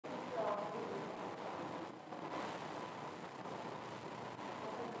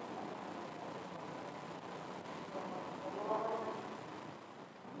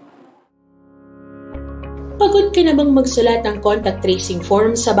Pagod ka na bang magsulat ng contact tracing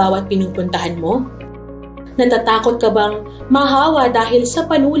form sa bawat pinupuntahan mo? Natatakot ka bang mahawa dahil sa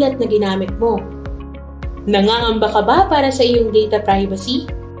panulat na ginamit mo? Nangangamba ka ba para sa iyong data privacy?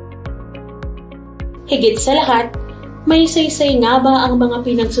 Higit sa lahat, may saysay nga ba ang mga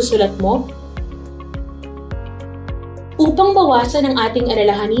pinagsusulat mo? Upang bawasan ang ating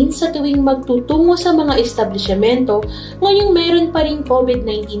alalahanin sa tuwing magtutungo sa mga establishmento ngayong meron pa ring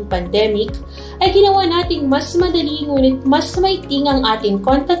COVID-19 pandemic, ay ginawa nating mas madali ngunit mas maiting ang ating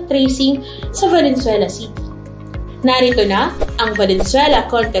contact tracing sa Valenzuela City. Narito na ang Valenzuela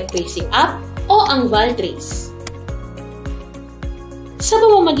Contact Tracing App o ang ValTrace. Sa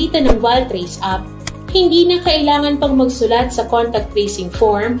pamamagitan ng ValTrace App, hindi na kailangan pang magsulat sa contact tracing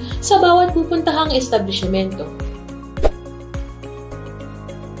form sa bawat pupuntahang establishmento.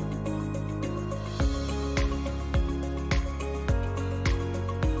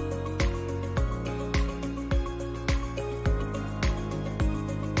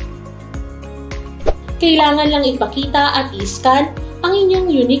 Kailangan lang ipakita at i-scan ang inyong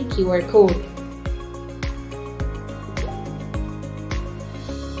unique QR code.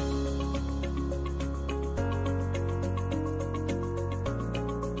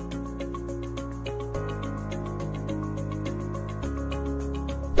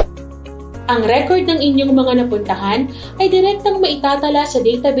 Ang record ng inyong mga napuntahan ay direktang maitatala sa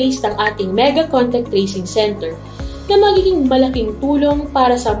database ng ating Mega Contact Tracing Center na magiging malaking tulong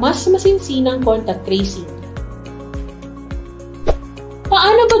para sa mas masinsinang contact tracing.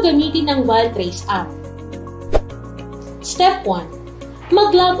 Paano ba gamitin ang ValTrace app? Step 1.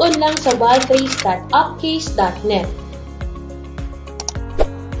 Mag-log on lang sa valtrace.appcase.net.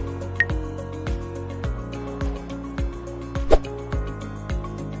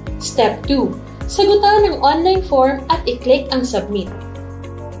 Step 2. Sagutan ang online form at i-click ang Submit.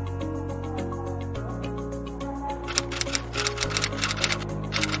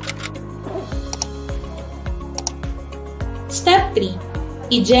 Step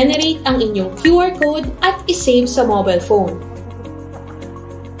 3. I-generate ang inyong QR code at i-save sa mobile phone.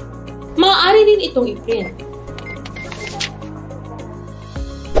 Maaari din itong i-print.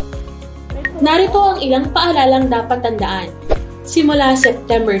 Narito ang ilang paalalang dapat tandaan. Simula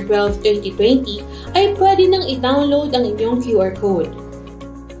September 12, 2020 ay pwede nang i-download ang inyong QR code.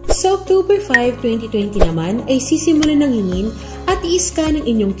 Sa October 5, 2020 naman ay sisimulan ng hingin at i-scan ang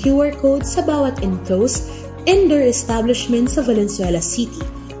inyong QR code sa bawat enclosed indoor establishment sa Valenzuela City,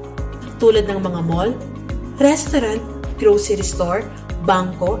 tulad ng mga mall, restaurant, grocery store,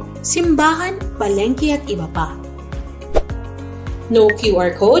 bangko, simbahan, palengke at iba pa. No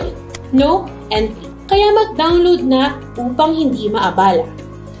QR code, no entry. Kaya mag-download na upang hindi maabala.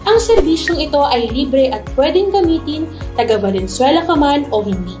 Ang serbisyong ito ay libre at pwedeng gamitin taga Valenzuela ka man o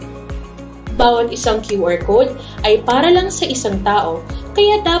hindi. Bawat isang QR code ay para lang sa isang tao,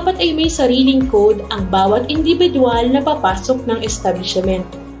 kaya dapat ay may sariling code ang bawat individual na papasok ng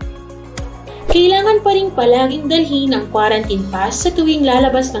establishmento. Kailangan pa rin palaging dalhin ang quarantine pass sa tuwing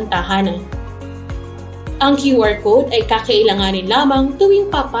lalabas ng tahanan. Ang QR code ay kakailanganin lamang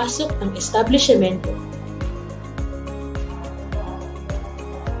tuwing papasok ng establishmento.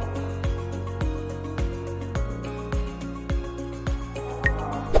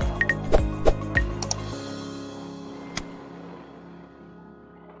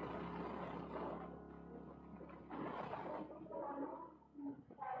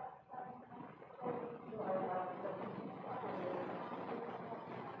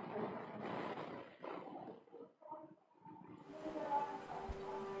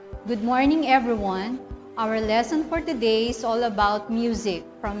 Good morning, everyone. Our lesson for today is all about music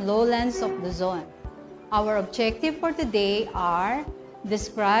from lowlands of Luzon. Our objective for today are: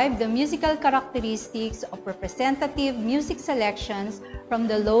 describe the musical characteristics of representative music selections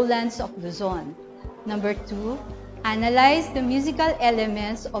from the lowlands of Luzon. Number 2, analyze the musical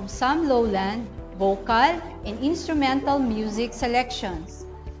elements of some lowland, vocal, and instrumental music selections.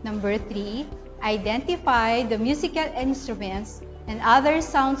 Number 3, identify the musical instruments and other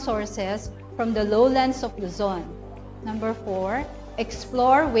sound sources from the lowlands of Luzon. Number 4,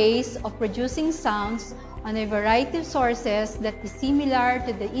 explore ways of producing sounds on a variety of sources that is similar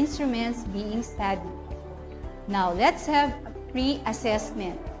to the instruments being studied. Now, let's have a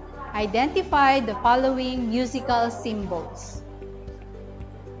pre-assessment. Identify the following musical symbols.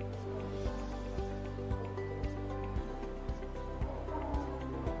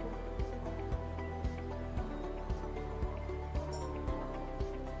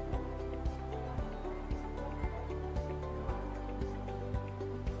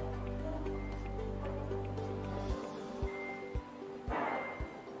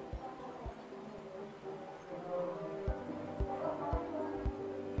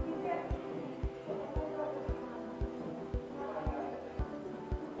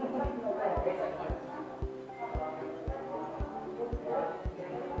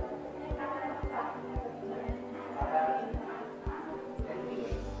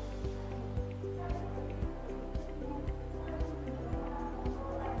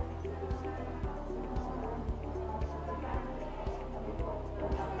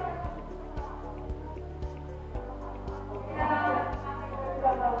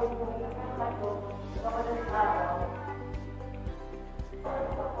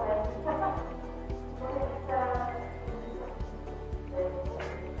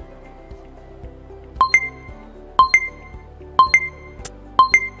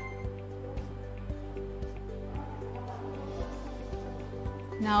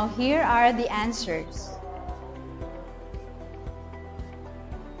 Now here are the answers.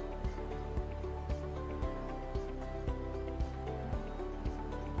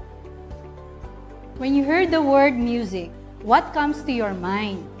 When you hear the word music, what comes to your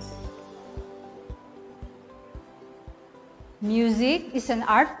mind? Music is an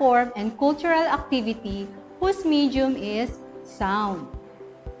art form and cultural activity whose medium is sound.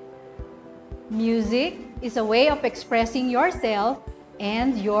 Music is a way of expressing yourself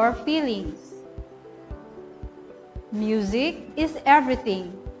and your feelings. Music is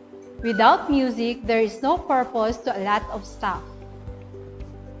everything. Without music, there is no purpose to a lot of stuff.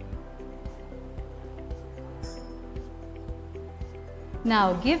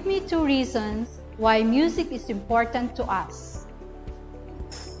 Now, give me 2 reasons why music is important to us.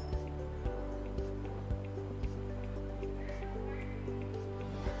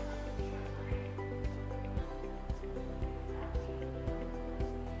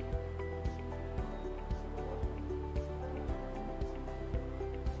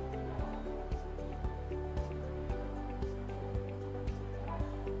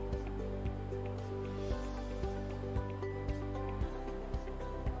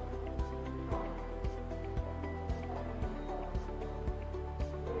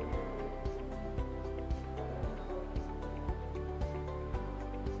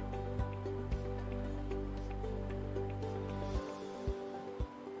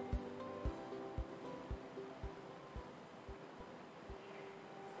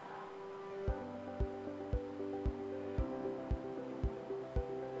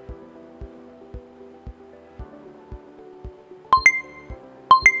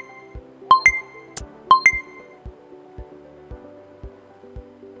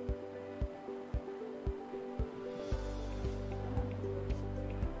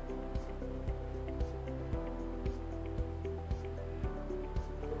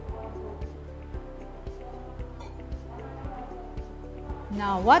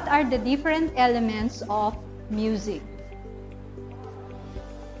 Now, what are the different elements of music?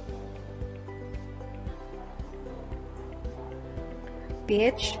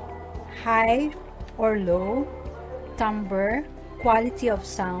 Pitch, high or low, timbre, quality of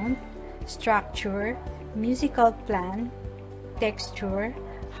sound, structure, musical plan, texture,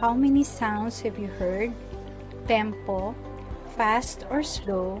 how many sounds have you heard, tempo, fast or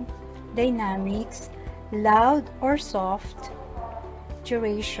slow, dynamics, loud or soft,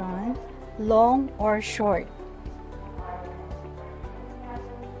 duration, long or short.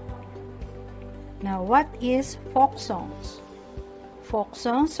 Now, what is folk songs? Folk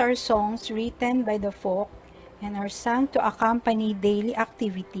songs are songs written by the folk and are sung to accompany daily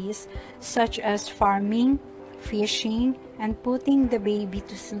activities such as farming, fishing, and putting the baby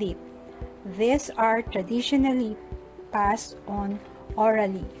to sleep. These are traditionally passed on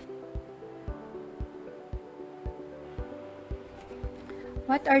orally.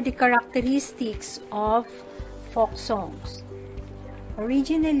 What are the characteristics of folk songs?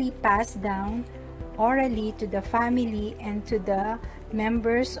 Originally passed down orally to the family and to the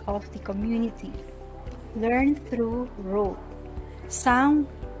members of the community. Learned through rote. Sung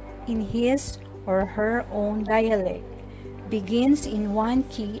in his or her own dialect. Begins in one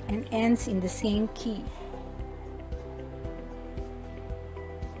key and ends in the same key.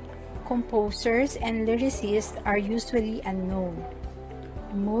 Composers and lyricists are usually unknown.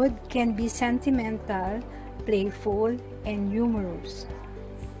 Mood can be sentimental, playful, and humorous.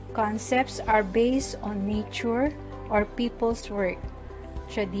 Concepts are based on nature or people's work,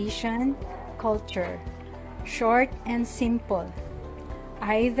 tradition, culture. Short and simple,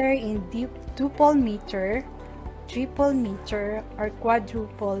 either in duple meter, triple meter, or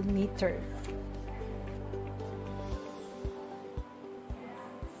quadruple meter.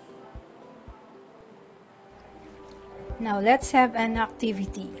 Now let's have an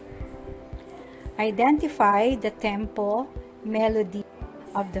activity. Identify the tempo, melody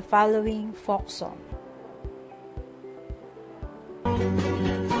of the following folk song.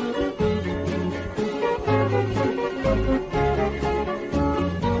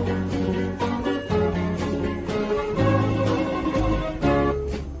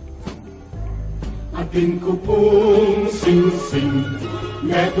 Ating ko pong sing-sing,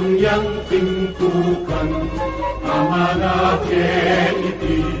 medong yang pintukan, amana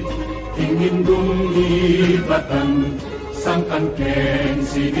iti, tingin dong libatan, sangkan ken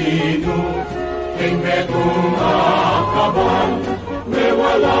sinino, ken betong akaban,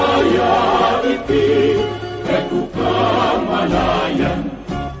 mewalaya iti, betu kamalayan.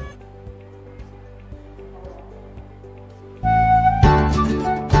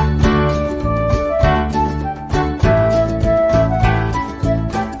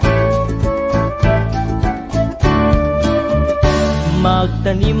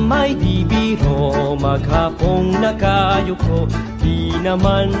 Magtanim ay di biro, maghapong nakayuko, di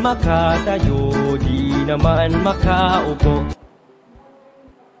naman makatayo, di naman makaupo.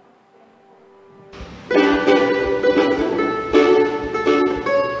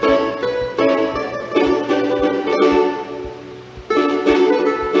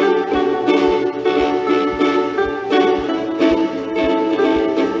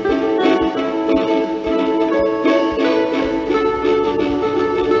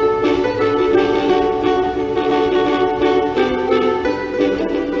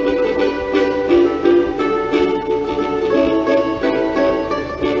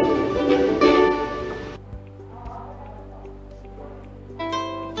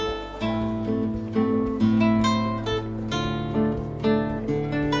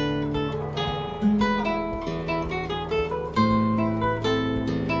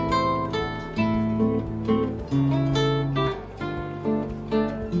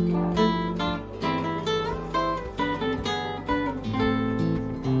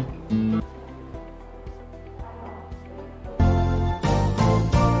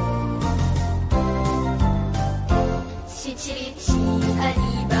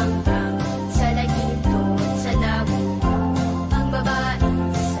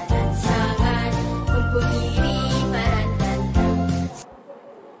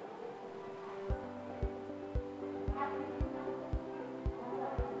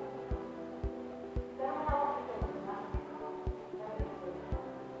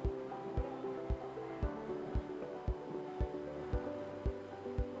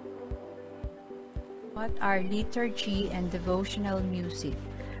 What are liturgy and devotional music?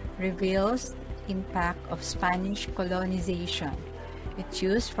 Reveals the impact of Spanish colonization. It's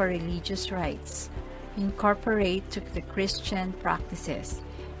used for religious rites. Incorporate to the Christian practices.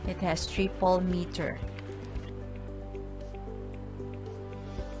 It has triple meter.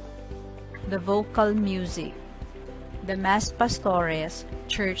 The vocal music. The Mass Pastores,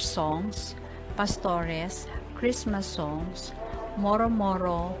 church songs, Pastores, Christmas songs, Moro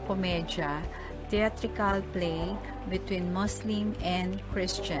Moro, Comedia, theatrical play between Muslim and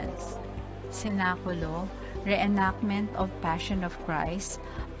Christians. Cenaculo, reenactment of Passion of Christ,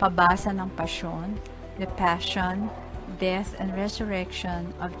 pabasa ng Pasyon, the Passion, Death and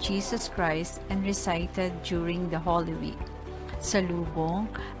Resurrection of Jesus Christ and recited during the Holy Week.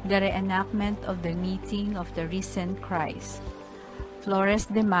 Salubong, the reenactment of the meeting of the risen Christ. Flores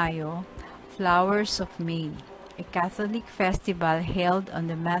de Mayo, Flowers of May, a Catholic festival held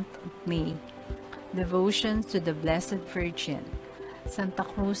on the month of May. Devotions to the Blessed Virgin. Santa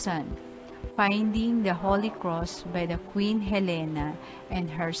Cruzan, Finding the Holy Cross by the Queen Helena and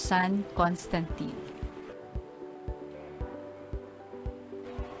her son Constantine.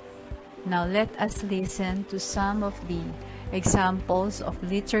 Now let us listen to some of the examples of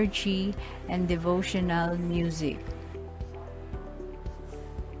liturgy and devotional music.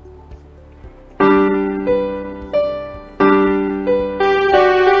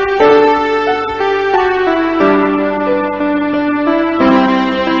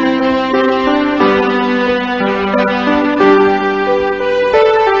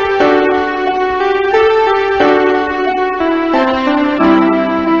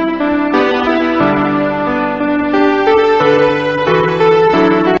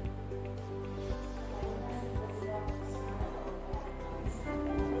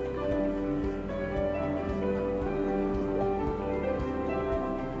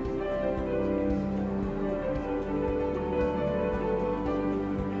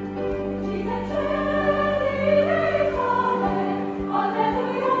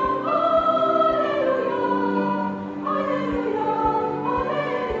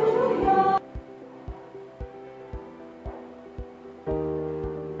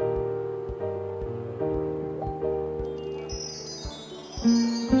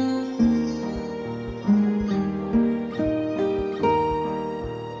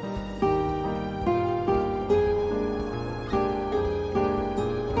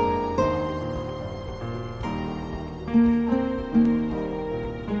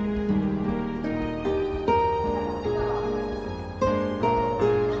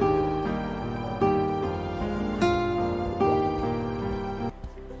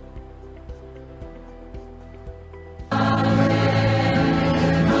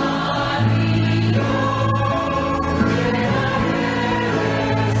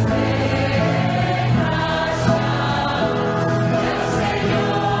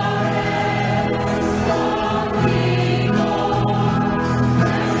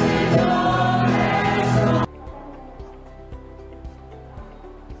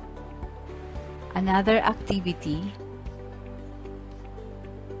 Another activity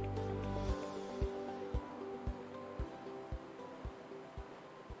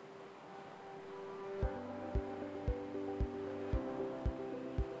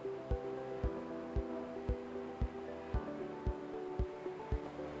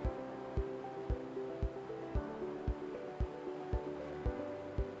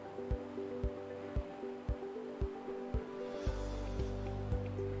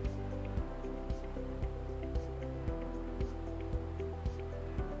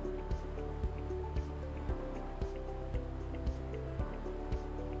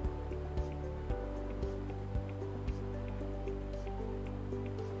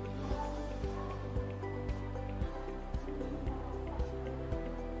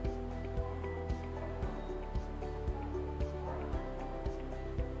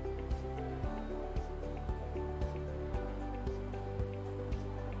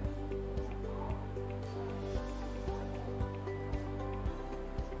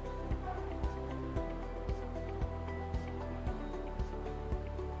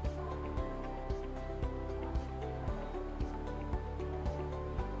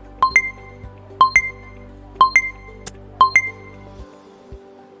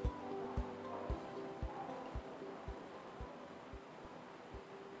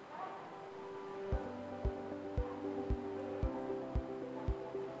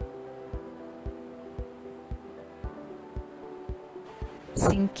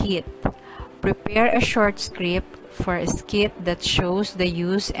Singkit. Prepare a short script for a skit that shows the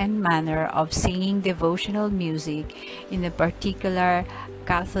use and manner of singing devotional music in a particular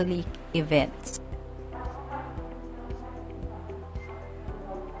Catholic event.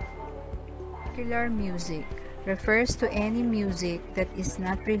 Secular music refers to any music that is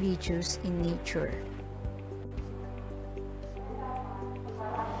not religious in nature.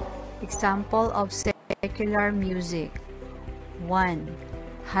 Example of secular music: 1.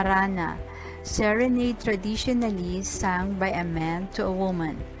 Harana, serenade traditionally sung by a man to a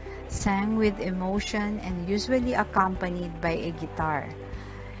woman, sang with emotion and usually accompanied by a guitar.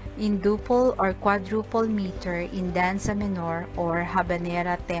 In duple or quadruple meter in danza menor or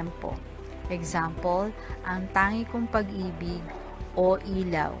habanera tempo. Example, Ang Tangi Kong Pag-ibig o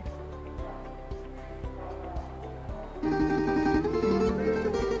Ilaw.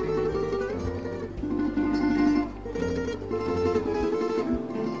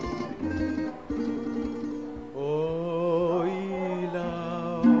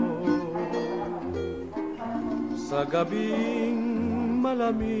 Sa gabing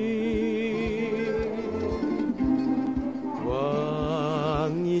malamig,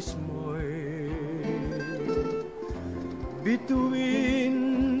 wangis mo'y bituin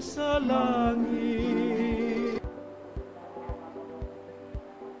sa langit.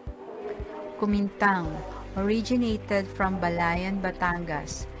 Kumintang, originated from Balayan,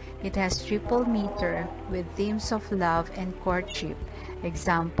 Batangas. It has triple meter with themes of love and courtship.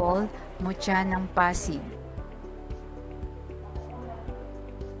 Example, Mutya ng Pasig.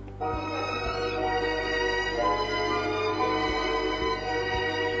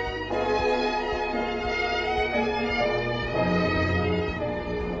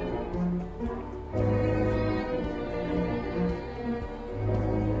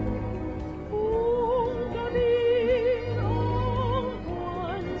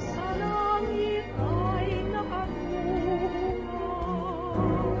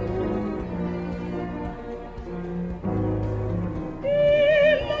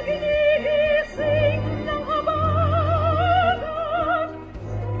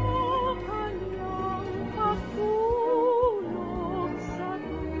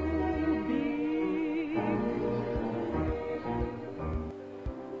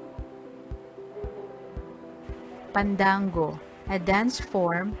 Pandango, a dance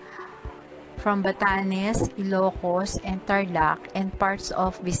form from Batanes, Ilocos, and Tarlac and parts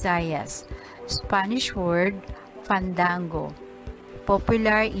of Visayas. Spanish word, fandango.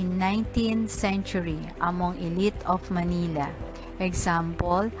 Popular in 19th century among elite of Manila.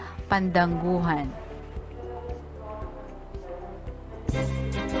 Example, pandanguhan.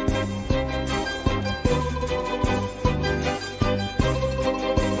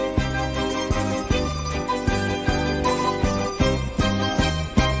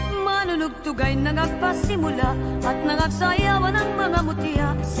 Tugay nagagpasimula at nagagsayawan ang mga mutiya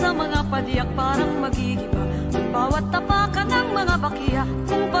sa mga padiyak parang magigiba ang bawat tapakan ng mga bakiya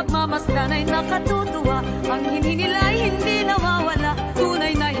kung pagmamasdan ay nakatutuwa ang hininilay hindi nawawala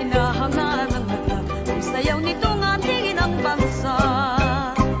tunay na hinahangaan ng mata ang sayaw nitong ating inang bansa.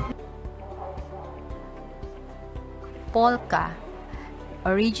 Polka,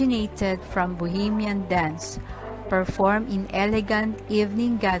 originated from Bohemian dance, performed in elegant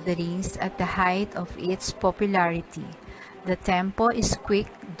evening gatherings at the height of its popularity. The tempo is quick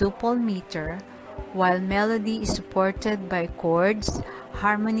duple meter, while melody is supported by chords,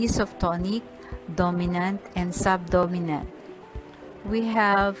 harmonies of tonic, dominant, and subdominant. We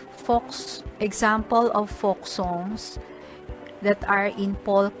have example of folk songs that are in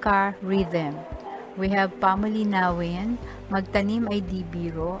polka rhythm. We have Pamulinawin, Magtanim ay di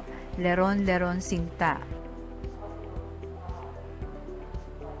biro, Leron-leron sinta.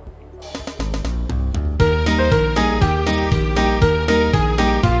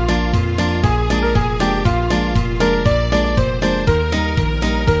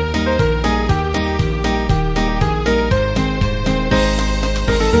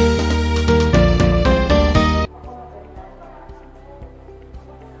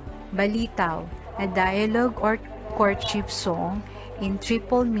 Balitaw, a dialogue or courtship song in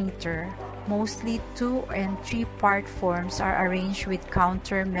triple meter. Mostly 2 and 3-part forms are arranged with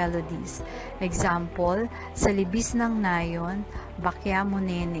counter melodies. Example, Sa Libis ng Nayon, Bakya Mo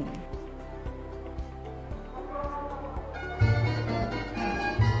Nene.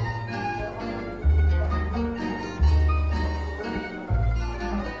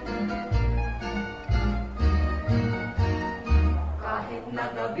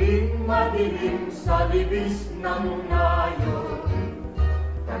 Naging madilim sa libis ng nayon,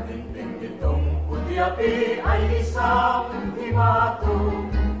 taginting ditong putyapi ay isang himato.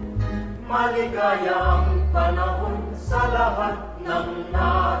 Maligaya ang panahon sa lahat ng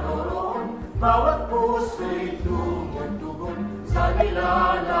naroroon, bawat puso'y tumutugon sa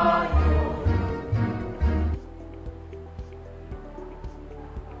nilalayon.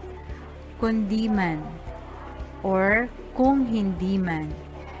 Kundi man or Kung Hindi Man.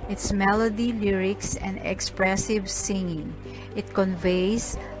 Its melody, lyrics, and expressive singing. It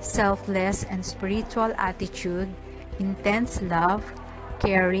conveys selfless and spiritual attitude, intense love,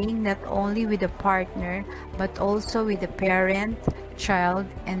 caring not only with the partner but also with the parent, child,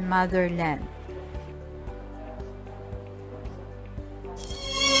 and motherland.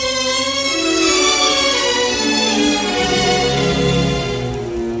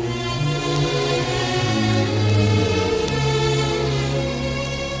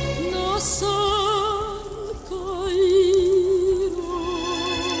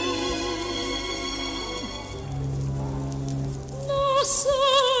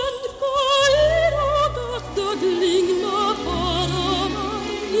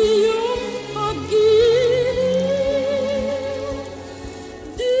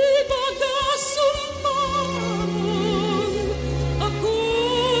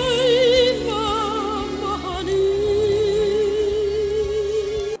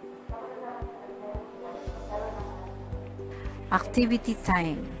 Activity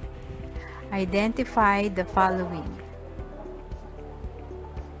time. Identify the following.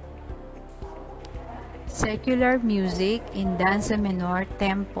 Secular music in danza menor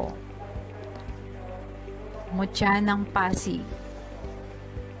tempo. Mutya ng Pasig.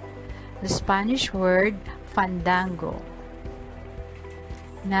 The Spanish word fandango.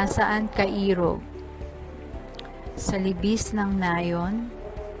 Nasaan ka irog? Sa Libis ng Nayon.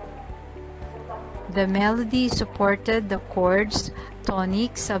 The melody supported the chords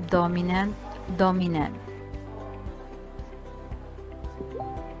tonic, subdominant, dominant.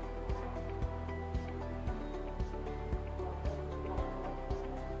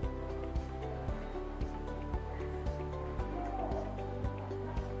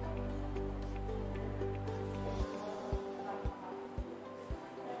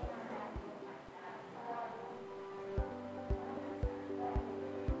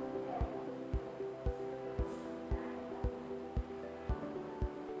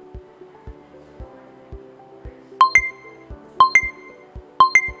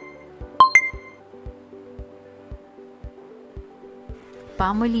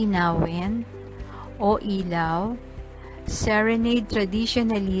 Pamulinawin o Ilaw, serenade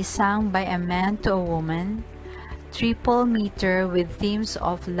traditionally sung by a man to a woman, triple meter with themes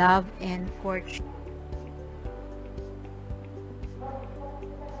of love and courtship.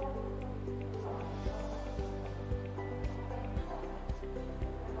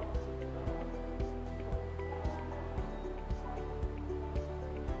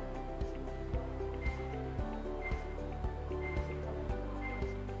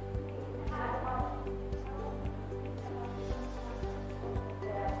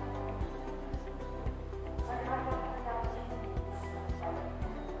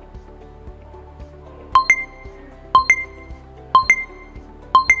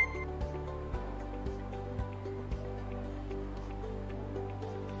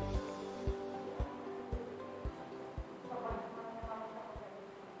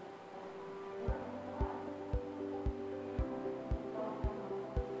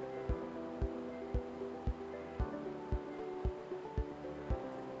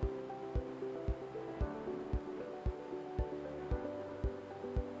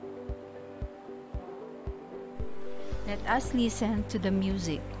 Let us listen to the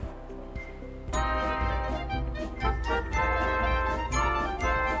music.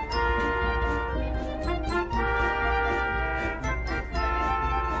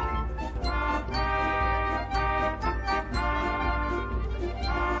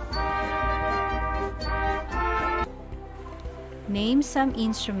 Name some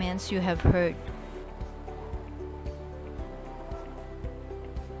instruments you have heard.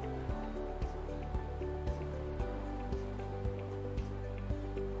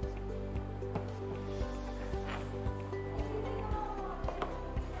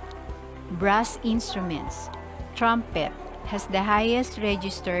 Brass instruments. Trumpet has the highest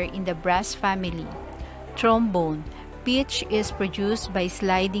register in the brass family. Trombone. Pitch is produced by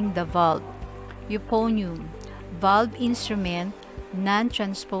sliding the valve. Euphonium. Valve instrument,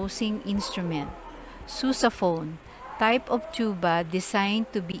 non-transposing instrument. Sousaphone. Type of tuba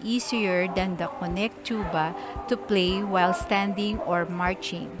designed to be easier than the connect tuba to play while standing or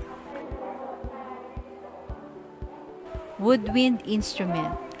marching. Woodwind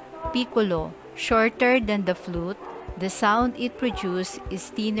instrument. Piccolo, shorter than the flute, the sound it produces is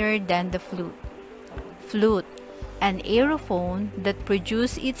thinner than the flute. Flute, an aerophone that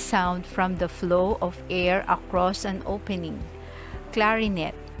produces its sound from the flow of air across an opening.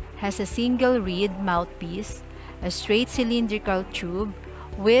 Clarinet, has a single reed mouthpiece, a straight cylindrical tube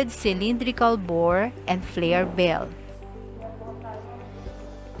with cylindrical bore and flare bell.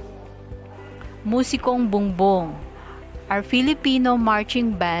 Musikong Bongbong are Filipino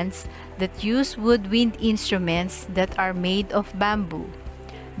marching bands that use woodwind instruments that are made of bamboo.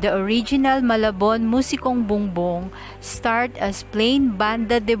 The original Malabon Musikong Bongbong start as plain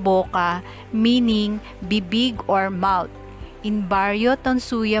banda de boca, meaning bibig or mouth, in Barrio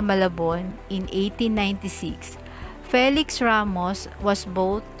Tonsuya, Malabon in 1896. Felix Ramos was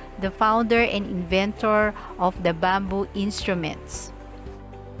both the founder and inventor of the bamboo instruments.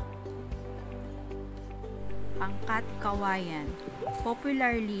 Pangkat Kawayan,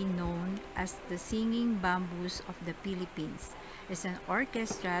 popularly known as the Singing Bamboos of the Philippines, is an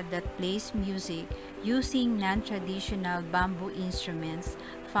orchestra that plays music using non-traditional bamboo instruments,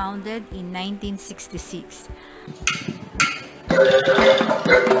 founded in 1966.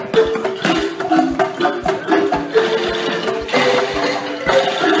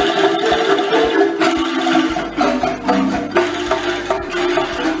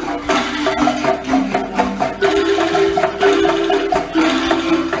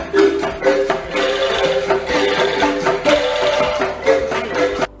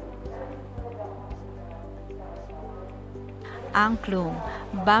 Angklung,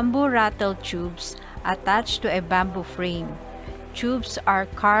 bamboo rattle tubes attached to a bamboo frame. Tubes are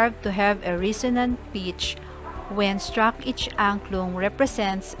carved to have a resonant pitch. When struck, each angklung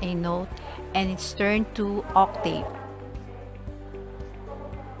represents a note and it's turned to octave.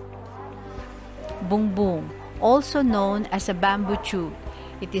 Bungbong, also known as a bamboo tube.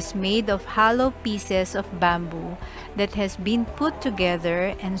 It is made of hollow pieces of bamboo that has been put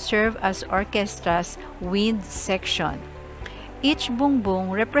together and serve as orchestra's wind section. Each bongbong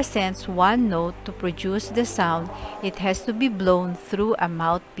represents one note. To produce the sound, it has to be blown through a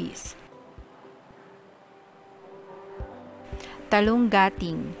mouthpiece.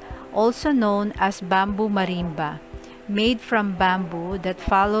 Talunggating, also known as bamboo marimba, made from bamboo that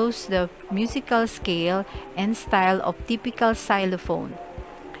follows the musical scale and style of typical xylophone.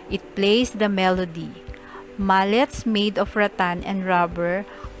 It plays the melody. Mallets made of rattan and rubber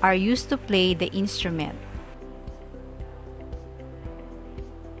are used to play the instrument.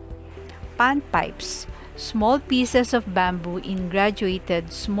 Panpipes, small pieces of bamboo in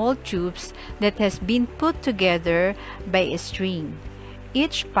graduated small tubes that has been put together by a string.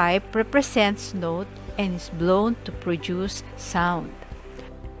 Each pipe represents note and is blown to produce sound.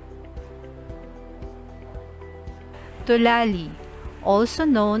 Tulali, also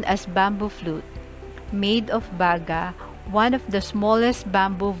known as bamboo flute, made of baga, one of the smallest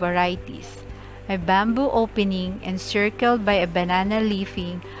bamboo varieties. A bamboo opening encircled by a banana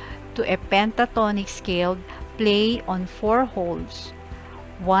leafing to a pentatonic scale play on 4 holes,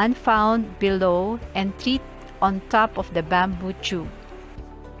 1 found below and 3 on top of the bamboo tube.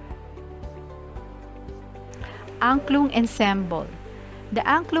 Angklung ensemble. The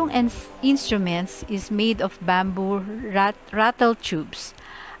angklung instruments is made of bamboo rattle tubes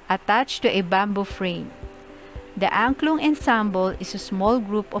attached to a bamboo frame. The angklung ensemble is a small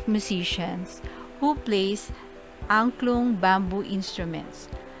group of musicians who plays angklung bamboo instruments.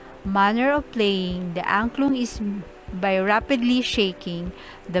 Manner of playing the angklung is by rapidly shaking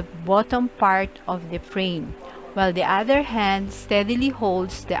the bottom part of the frame, while the other hand steadily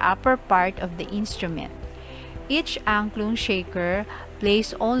holds the upper part of the instrument. Each angklung shaker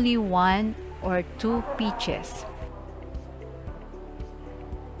plays only 1 or 2 pitches.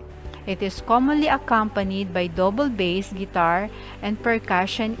 It is commonly accompanied by double bass guitar and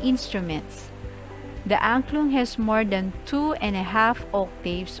percussion instruments. The angklung has more than 2.5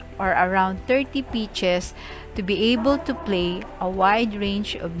 octaves or around 30 pitches to be able to play a wide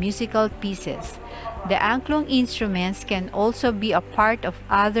range of musical pieces. The angklung instruments can also be a part of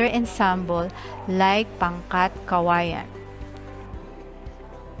other ensemble like pangkat kawayan.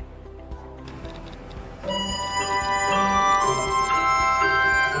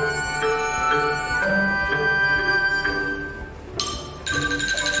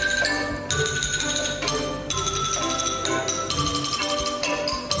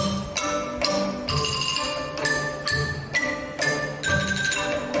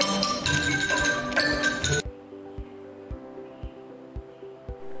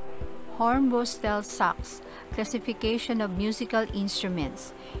 Hornbow-style sax, classification of musical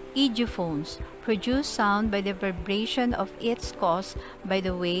instruments. Idiophones produce sound by the vibration of its caused by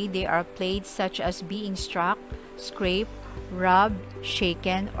the way they are played, such as being struck, scraped, rubbed,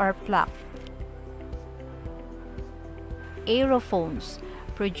 shaken, or plucked. Aerophones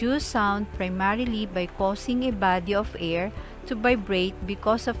produce sound primarily by causing a body of air to vibrate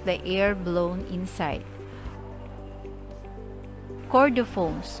because of the air blown inside.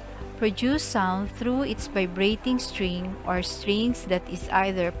 Chordophones produce sound through its vibrating string or strings that is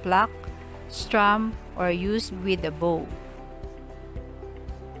either plucked, strummed, or used with a bow.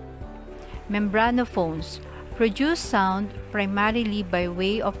 Membranophones produce sound primarily by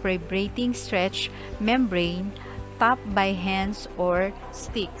way of vibrating stretched membrane tapped by hands or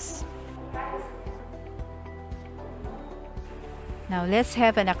sticks. Now let's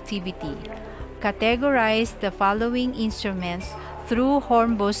have an activity. Categorize the following instruments through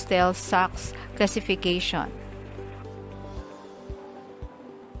Hornbow-style sax classification.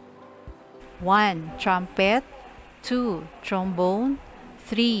 1. Trumpet. 2. Trombone.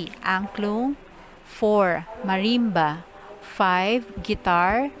 3. Angklung. 4. Marimba. 5.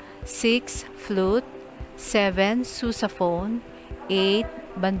 Guitar. 6. Flute. 7. Sousaphone. 8.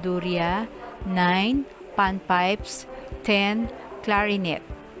 Bandurria. 9. Panpipes. 10. Clarinet.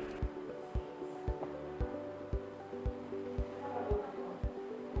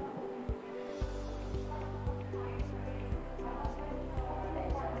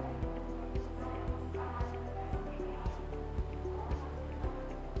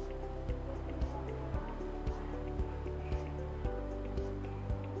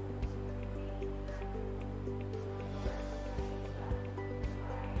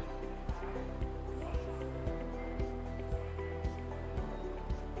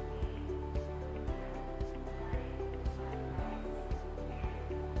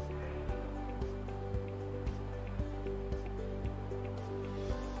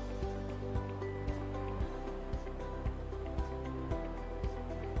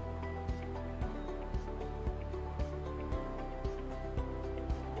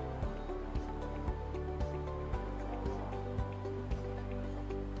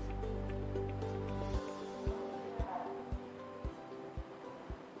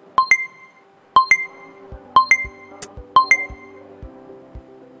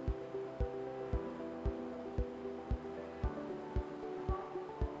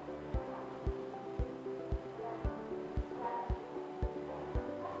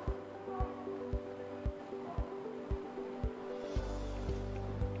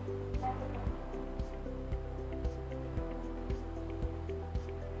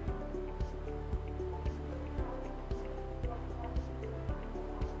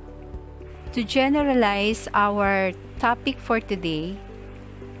 To generalize our topic for today,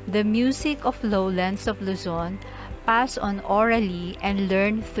 the music of lowlands of Luzon pass on orally and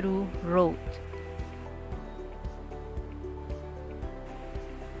learn through rote.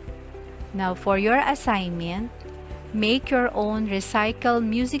 Now for your assignment, make your own recycled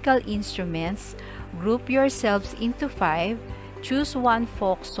musical instruments, group yourselves into 5, choose one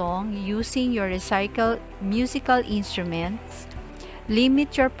folk song using your recycled musical instruments.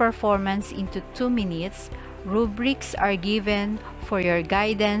 Limit your performance into 2 minutes. Rubrics are given for your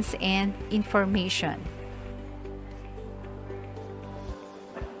guidance and information.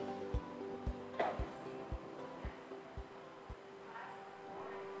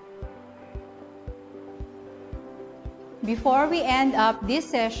 Before we end up this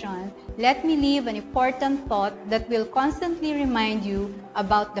session, let me leave an important thought that will constantly remind you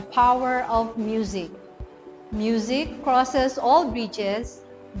about the power of music. Music crosses all bridges,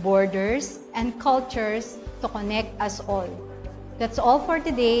 borders, and cultures to connect us all. That's all for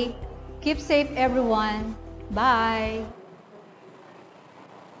today. Keep safe, everyone. Bye!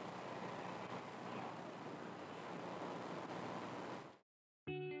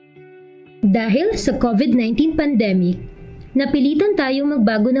 Dahil sa COVID-19 pandemic, napilitan tayong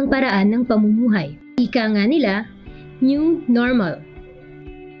magbago ng paraan ng pamumuhay. Ika nga nila, new normal.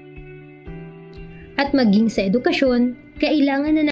 At maging sa edukasyon, kailangan na